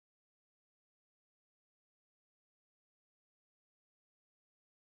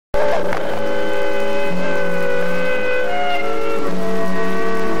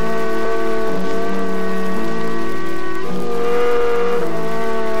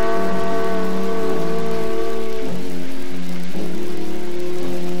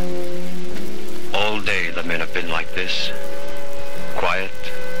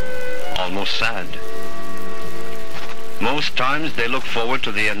bad. Most times they look forward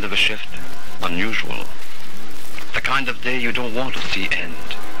to the end of a shift. Unusual. The kind of day you don't want to see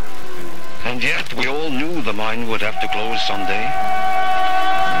end. And yet we all knew the mine would have to close someday.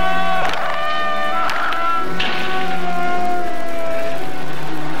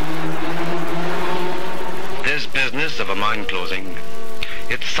 This business of a mine closing,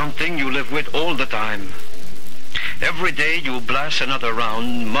 it's something you live with all the time. Every day you blast another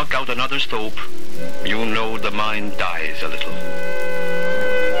round, muck out another stope, you know the mine dies a little.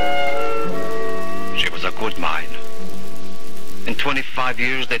 She was a good mine. In 25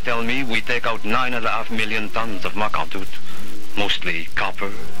 years, they tell me, we take out 9.5 million tons of muck out, mostly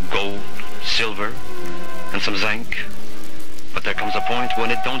copper, gold, silver, and some zinc. But there comes a point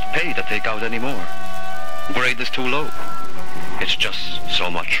when it don't pay to take out anymore. Grade is too low. It's just so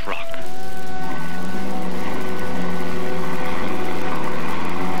much rock.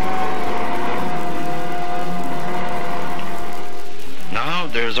 Now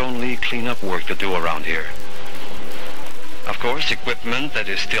there's only cleanup work to do around here. Of course, equipment that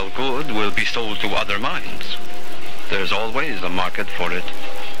is still good will be sold to other mines. There's always a market for it.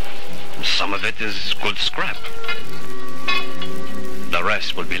 Some of it is good scrap. The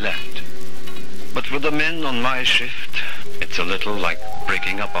rest will be left. But for the men on my shift, it's a little like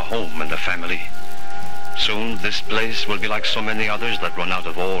breaking up a home and a family. Soon this place will be like so many others that run out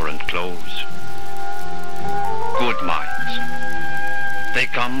of ore and close. Good mines. They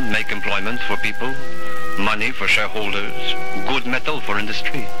come, make employment for people, money for shareholders, good metal for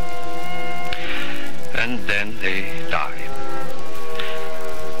industry. And then they die.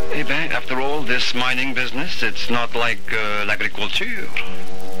 Eh bien, after all, this mining business, it's not like l'agriculture.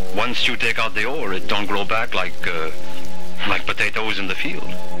 Once you take out the ore, it don't grow back like potatoes in the field.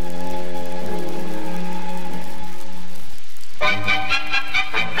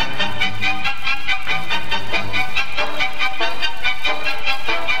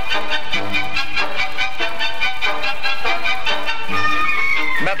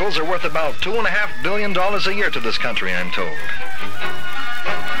 Metals are worth about $2.5 billion a year to this country, I'm told.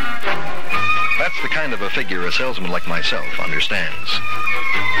 That's the kind of a figure a salesman like myself understands.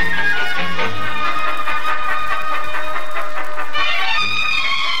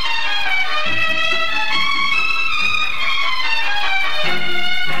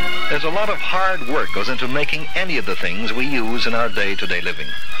 There's a lot of hard work goes into making any of the things we use in our day-to-day living.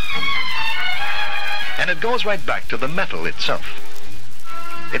 And it goes right back to the metal itself.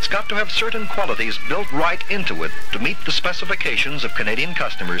 It's got to have certain qualities built right into it to meet the specifications of Canadian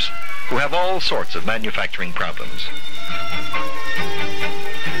customers who have all sorts of manufacturing problems.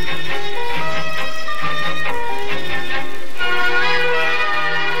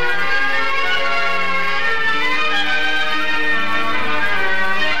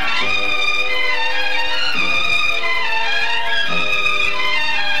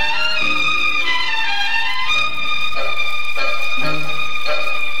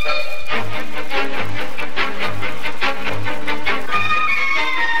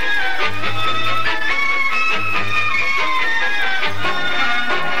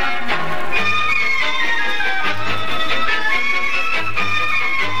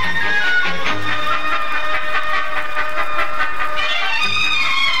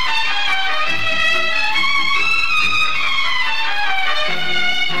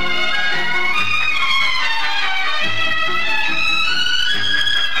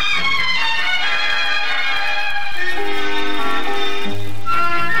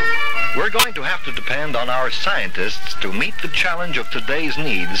 On our scientists to meet the challenge of today's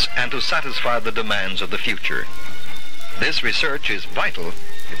needs and to satisfy the demands of the future. This research is vital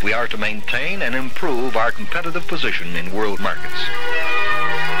if we are to maintain and improve our competitive position in world markets.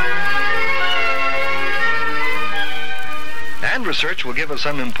 And research will give us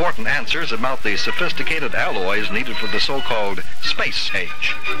some important answers about the sophisticated alloys needed for the so-called space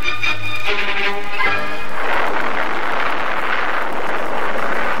age.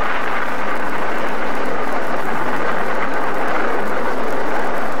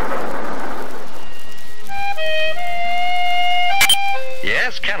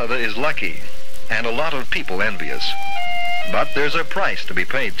 Canada is lucky, and a lot of people envious. But there's a price to be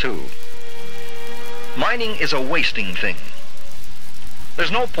paid, too. Mining is a wasting thing.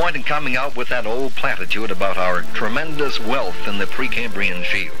 There's no point in coming out with that old platitude about our tremendous wealth in the Precambrian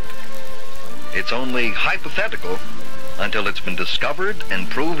shield. It's only hypothetical until it's been discovered and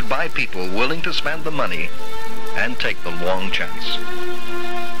proved by people willing to spend the money and take the long chance.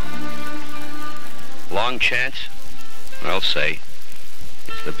 Long chance? I'll say.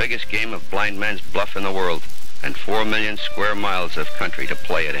 It's the biggest game of blind man's bluff in the world, and 4 million square miles of country to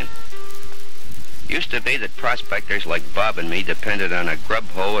play it in. Used to be that prospectors like Bob and me depended on a grub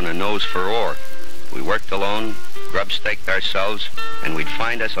hoe and a nose for ore. We worked alone, grub staked ourselves, and we'd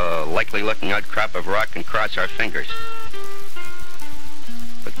find us a likely-looking outcrop of rock and cross our fingers.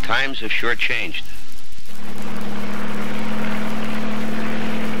 But times have sure changed.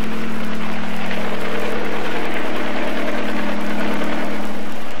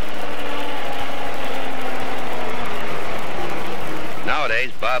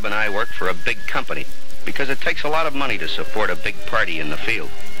 Nowadays, Bob and I work for a big company because it takes a lot of money to support a big party in the field.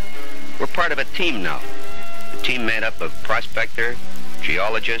 We're part of a team now, a team made up of prospector,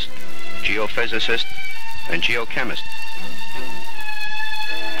 geologist, geophysicist, and geochemist.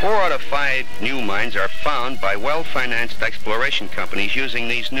 4 out of 5 new mines are found by well-financed exploration companies using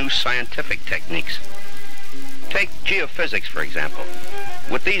these new scientific techniques. Take geophysics, for example.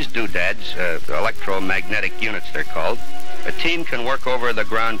 With these doodads, electromagnetic units they're called, a team can work over the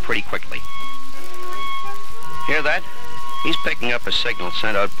ground pretty quickly. Hear that? He's picking up a signal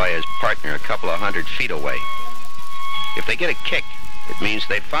sent out by his partner a couple of 100 feet away. If they get a kick, it means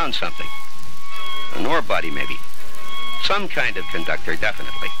they've found something. An ore body, maybe. Some kind of conductor,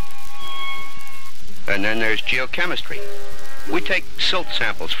 definitely. And then there's geochemistry. We take silt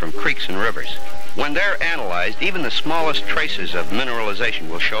samples from creeks and rivers. When they're analyzed, even the smallest traces of mineralization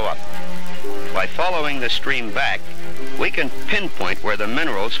will show up. By following the stream back, we can pinpoint where the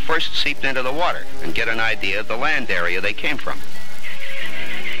minerals first seeped into the water and get an idea of the land area they came from.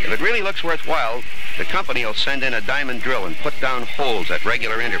 If it really looks worthwhile, the company will send in a diamond drill and put down holes at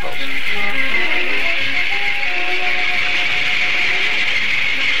regular intervals.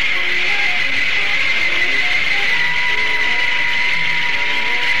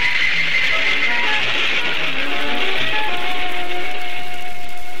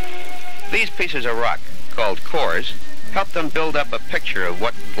 These pieces of rock, called cores, help them build up a picture of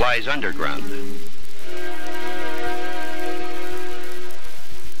what lies underground.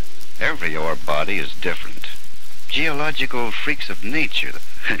 Every ore body is different. Geological freaks of nature.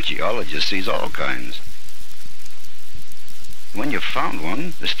 A geologist sees all kinds. When you've found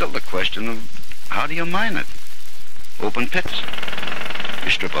one, there's still the question of how do you mine it? Open pits.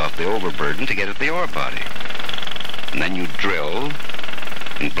 You strip off the overburden to get at the ore body. And then you drill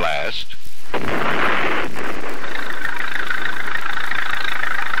and blast. And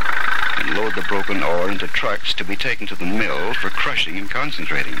load the broken ore into trucks to be taken to the mill for crushing and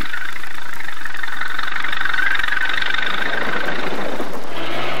concentrating.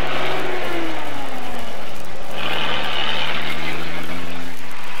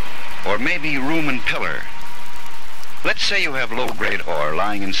 Or maybe room and pillar. Let's say you have low-grade ore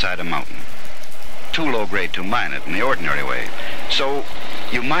lying inside a mountain. Too low-grade to mine it in the ordinary way. So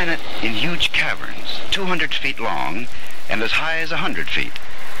you mine it in huge caverns, 200 feet long and as high as 100 feet.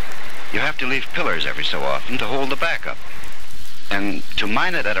 You have to leave pillars every so often to hold the backup. And to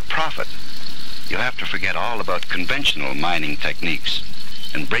mine it at a profit, you have to forget all about conventional mining techniques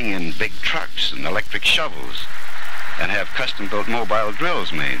and bring in big trucks and electric shovels and have custom-built mobile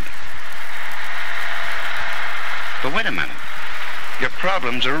drills made. But wait a minute. Your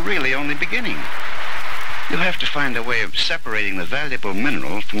problems are really only beginning. You'll have to find a way of separating the valuable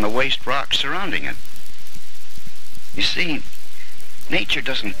mineral from the waste rock surrounding it. You see, nature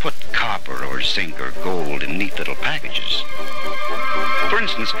doesn't put copper or zinc or gold in neat little packages. For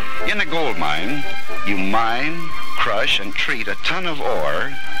instance, in a gold mine, you mine, crush, and treat a ton of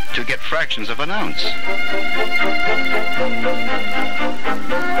ore to get fractions of an ounce.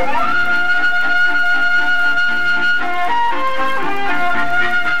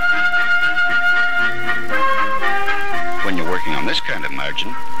 When you're working on this kind of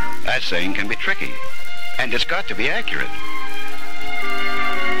margin, assaying can be tricky, and it's got to be accurate.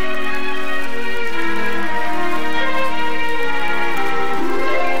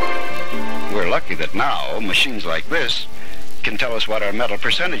 We're lucky that now machines like this can tell us what our metal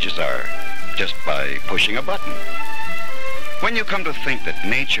percentages are just by pushing a button. When you come to think that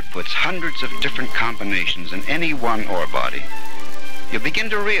nature puts hundreds of different combinations in any one ore body, you begin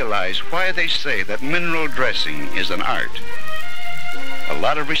to realize why they say that mineral dressing is an art. A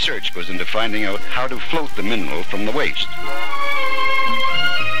lot of research goes into finding out how to float the mineral from the waste.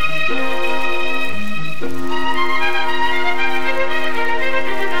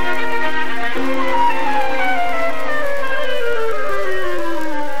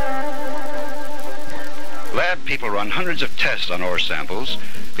 Lab people run hundreds of tests on ore samples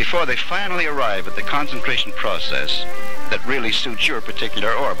before they finally arrive at the concentration process that really suits your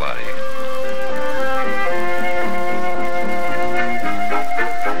particular ore body.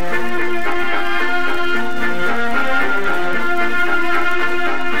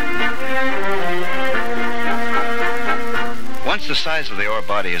 the size of the ore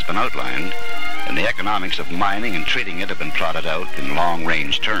body has been outlined, and the economics of mining and treating it have been plotted out in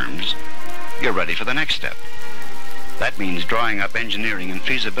long-range terms, you're ready for the next step. That means drawing up engineering and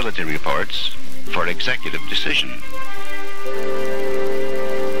feasibility reports for executive decision.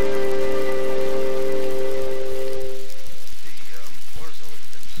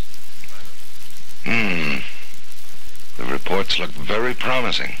 The reports look very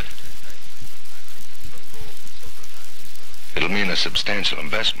promising. It'll mean a substantial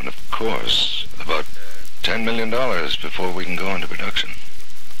investment, of course. About $10 million before we can go into production.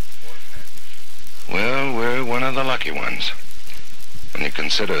 Well, we're one of the lucky ones. When you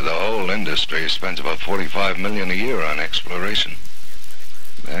consider the whole industry spends about $45 million a year on exploration.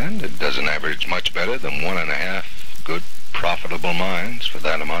 And it doesn't average much better than 1.5 good, profitable mines for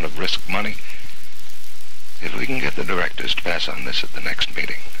that amount of risk money. If we can get the directors to pass on this at the next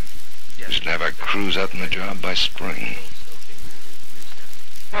meeting, we should have our crews out in the job by spring.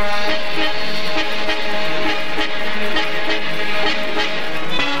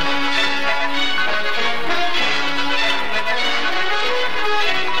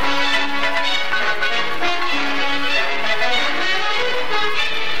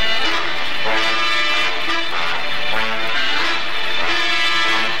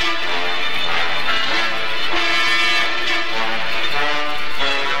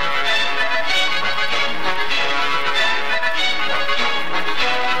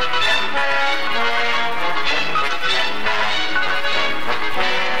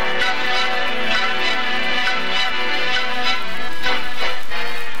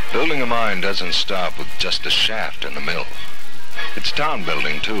 Building a mine doesn't stop with just a shaft in the mill. It's town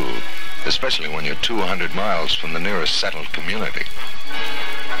building, too, especially when you're 200 miles from the nearest settled community.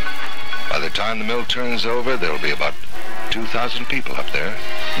 By the time the mill turns over, there'll be about 2,000 people up there,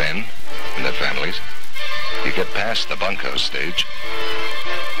 men and their families. You get past the bunkhouse stage.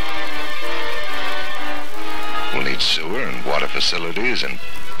 We'll need sewer and water facilities and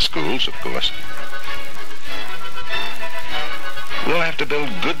schools, of course. We'll have to build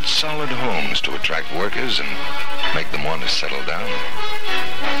good, solid homes to attract workers and make them want to settle down.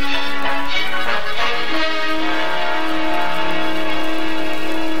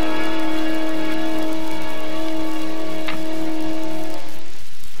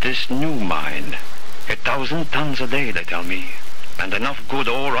 This new mine, 1,000 tons a day, they tell me, and enough good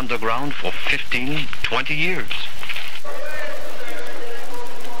ore underground for 15, 20 years.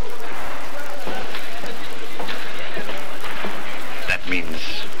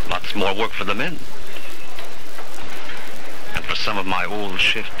 Means lots more work for the men. And for some of my old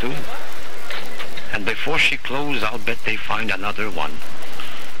shift, too. And before she closes, I'll bet they find another one.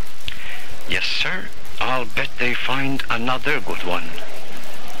 Yes, sir, I'll bet they find another good one.